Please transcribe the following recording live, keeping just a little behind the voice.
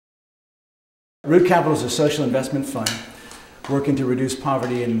Root Capital is a social investment fund working to reduce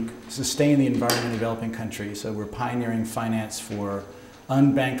poverty and sustain the environment in developing countries. So we're pioneering finance for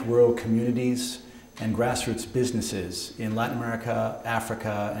unbanked rural communities and grassroots businesses in Latin America,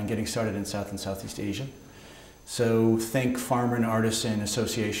 Africa, and getting started in South and Southeast Asia. So think farmer and artisan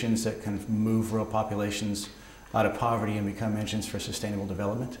associations that can move rural populations out of poverty and become engines for sustainable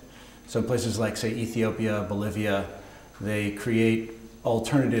development. So in places like, say, Ethiopia, Bolivia, they create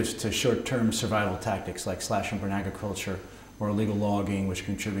alternatives to short-term survival tactics like slash and burn agriculture or illegal logging, which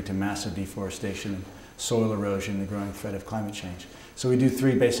contribute to massive deforestation and soil erosion and the growing threat of climate change. So we do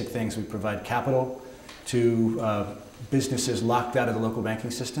three basic things. We provide capital to businesses locked out of the local banking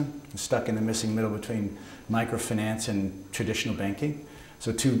system, stuck in the missing middle between microfinance and traditional banking.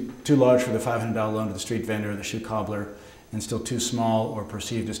 So too large for the $500 loan to the street vendor, the shoe cobbler, and still too small or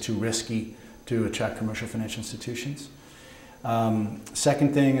perceived as too risky to attract commercial financial institutions.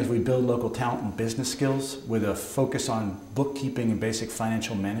 Second thing is we build local talent and business skills with a focus on bookkeeping and basic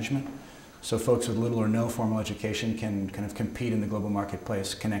financial management. So folks with little or no formal education can kind of compete in the global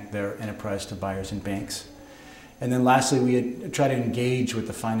marketplace, connect their enterprise to buyers and banks. And then lastly, we try to engage with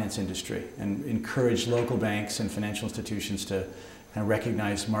the finance industry and encourage local banks and financial institutions to kind of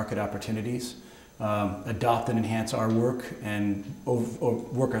recognize market opportunities, adopt and enhance our work, and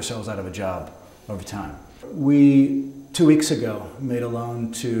work ourselves out of a job over time. We 2 weeks ago made a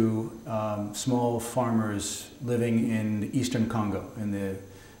loan to small farmers living in eastern Congo, in the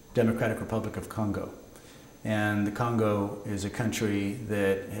Democratic Republic of Congo. And the Congo is a country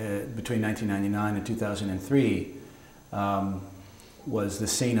that between 1999 and 2003 was the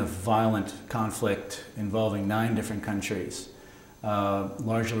scene of violent conflict involving 9 different countries,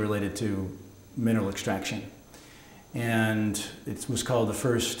 largely related to mineral extraction. And it was called the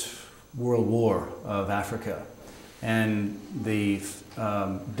First World War of Africa. And the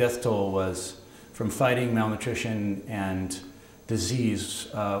death toll was from fighting, malnutrition, and disease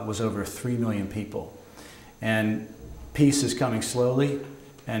was over 3 million people. And peace is coming slowly,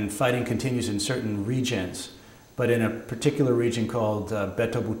 and fighting continues in certain regions. But in a particular region called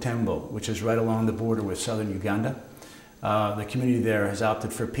Beto Butembo, which is right along the border with southern Uganda, the community there has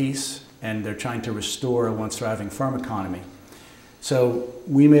opted for peace, and they're trying to restore a once thriving farm economy. So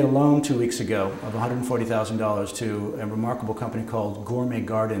we made a loan 2 weeks ago of $140,000 to a remarkable company called Gourmet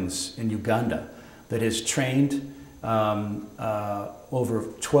Gardens in Uganda that has trained over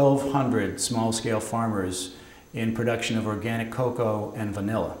 1,200 small-scale farmers in production of organic cocoa and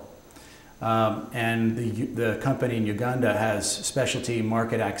vanilla. And the company in Uganda has specialty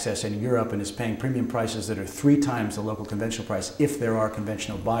market access in Europe and is paying premium prices that are 3 times the local conventional price if there are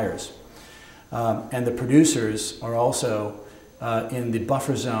conventional buyers. And the producers are also in the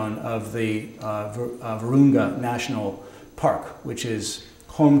buffer zone of the Virunga National Park, which is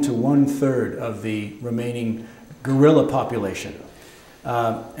home to 1/3 of the remaining gorilla population.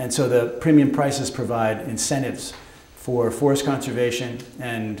 And so the premium prices provide incentives for forest conservation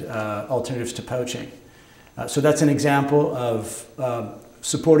and alternatives to poaching. So that's an example of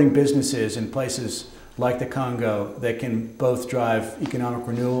supporting businesses in places like the Congo that can both drive economic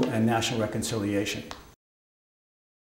renewal and national reconciliation.